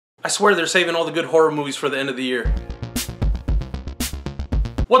I swear they're saving all the good horror movies for the end of the year.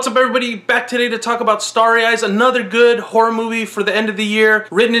 What's up everybody, back today to talk about Starry Eyes, another good horror movie for the end of the year,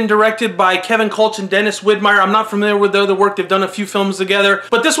 written and directed by Kevin Kulch and Dennis Widmeyer. I'm not familiar with their other work, they've done a few films together,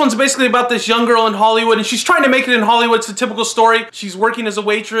 but this one's basically about this young girl in Hollywood, and she's trying to make it in Hollywood. It's a typical story. She's working as a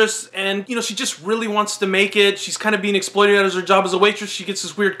waitress, and you know, she just really wants to make it. She's kind of being exploited out of her job as a waitress. She gets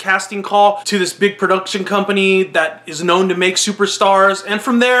this weird casting call to this big production company that is known to make superstars, and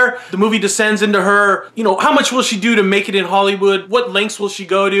from there, the movie descends into her, you know, how much will she do to make it in Hollywood? What lengths will she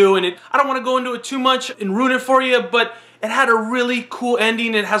go to? And I don't want to go into it too much and ruin it for you, but it had a really cool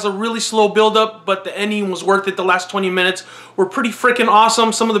ending. It has a really slow build-up, but the ending was worth it. The last 20 minutes were pretty freaking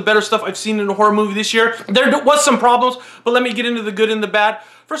awesome. Some of the better stuff I've seen in a horror movie this year. There was some problems, but let me get into the good and the bad.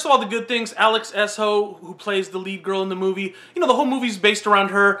 First of all, the good things, Alex Esho, who plays the lead girl in the movie, you know, the whole movie's based around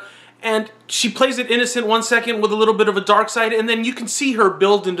her, and she plays it innocent 1 second with a little bit of a dark side, and then you can see her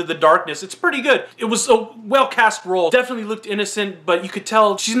build into the darkness. It's pretty good. It was a well-cast role. Definitely looked innocent, but you could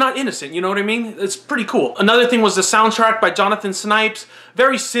tell she's not innocent, you know what I mean? It's pretty cool. Another thing was the soundtrack by Jonathan Snipes.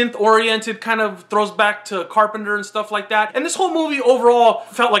 Very synth-oriented, kind of throws back to Carpenter and stuff like that. And this whole movie overall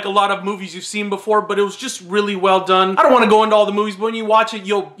felt like a lot of movies you've seen before, but it was just really well done. I don't want to go into all the movies, but when you watch it,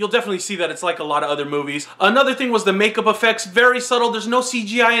 you'll definitely see that it's like a lot of other movies. Another thing was the makeup effects. Very subtle. There's no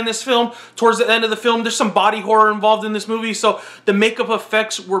CGI in this film. Towards the end of the film, there's some body horror involved in this movie, so the makeup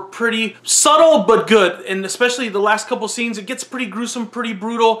effects were pretty subtle but good, and especially the last couple scenes, it gets pretty gruesome, pretty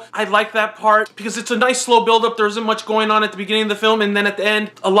brutal. I like that part because it's a nice slow build-up. There isn't much going on at the beginning of the film, and then at the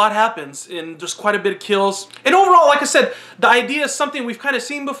end, a lot happens, and there's quite a bit of kills. And overall, like I said, the idea is something we've kind of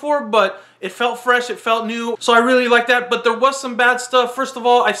seen before, but it felt fresh, it felt new, so I really like that. But there was some bad stuff. First of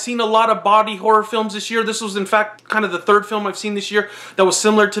all, I've seen a lot of body horror films this year. This was, in fact, kind of the third film I've seen this year that was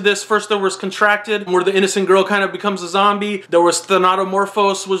similar to this. First, there was Contracted, where the innocent girl kind of becomes a zombie. There was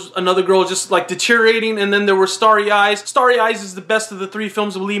Thanatomorphos, was another girl just like deteriorating, and then there was Starry Eyes. Starry Eyes is the best of the three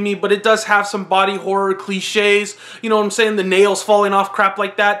films, believe me, but it does have some body horror cliches. You know what I'm saying? The nails falling off, crap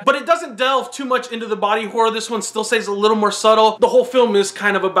like that. But it doesn't delve too much into the body horror. This one still stays a little more subtle. The whole film is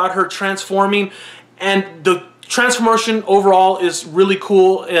kind of about her transforming, and the transformation overall is really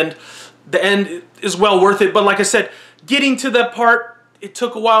cool, and the end is well worth it. But like I said, getting to that part, it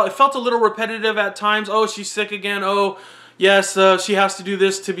took a while. It felt a little repetitive at times. Oh, she's sick again. Oh, yes, she has to do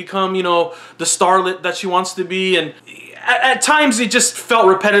this to become, you know, the starlet that she wants to be. And at times it just felt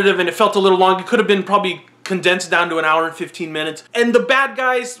repetitive, and it felt a little long. It could have been probably condensed down to an hour and 15 minutes. And the bad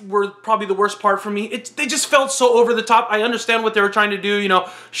guys were probably the worst part for me. They just felt so over the top. I understand what they were trying to do, you know,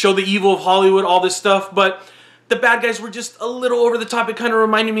 show the evil of Hollywood, all this stuff, but the bad guys were just a little over the top. It kind of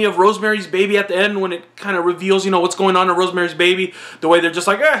reminded me of Rosemary's Baby at the end, when it kind of reveals, you know, what's going on in Rosemary's Baby. The way they're just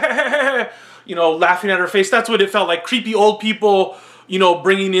like, you know, laughing at her face. That's what it felt like. Creepy old people, you know,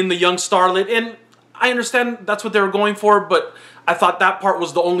 bringing in the young starlet. And I understand that's what they were going for, but I thought that part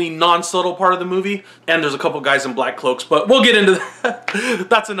was the only non-subtle part of the movie. And there's a couple guys in black cloaks, but we'll get into that.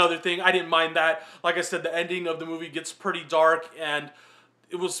 That's another thing. I didn't mind that. Like I said, the ending of the movie gets pretty dark, and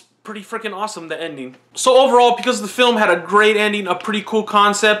it was pretty freaking awesome, the ending. So overall, because the film had a great ending, a pretty cool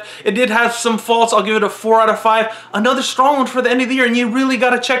concept, it did have some faults. I'll give it a 4 out of 5. Another strong one for the end of the year, and you really got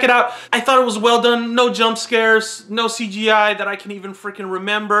to check it out. I thought it was well done. No jump scares, no CGI that I can even freaking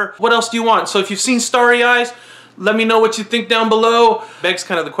remember. What else do you want? So if you've seen Starry Eyes, let me know what you think down below. Begs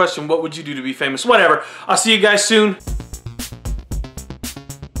kind of the question, what would you do to be famous? Whatever. I'll see you guys soon.